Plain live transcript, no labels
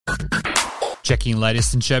Checking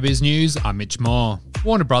latest in showbiz news, I'm Mitch Moore.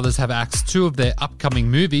 Warner Brothers have axed two of their upcoming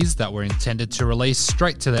movies that were intended to release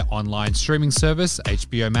straight to their online streaming service,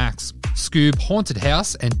 HBO Max. Scoob Haunted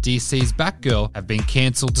House and DC's Batgirl have been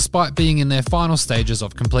cancelled despite being in their final stages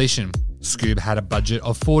of completion. Scoob had a budget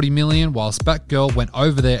of $40 million, whilst Batgirl went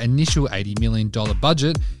over their initial $80 million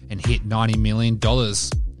budget and hit $90 million.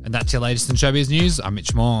 And that's your latest in showbiz news. I'm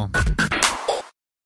Mitch Moore.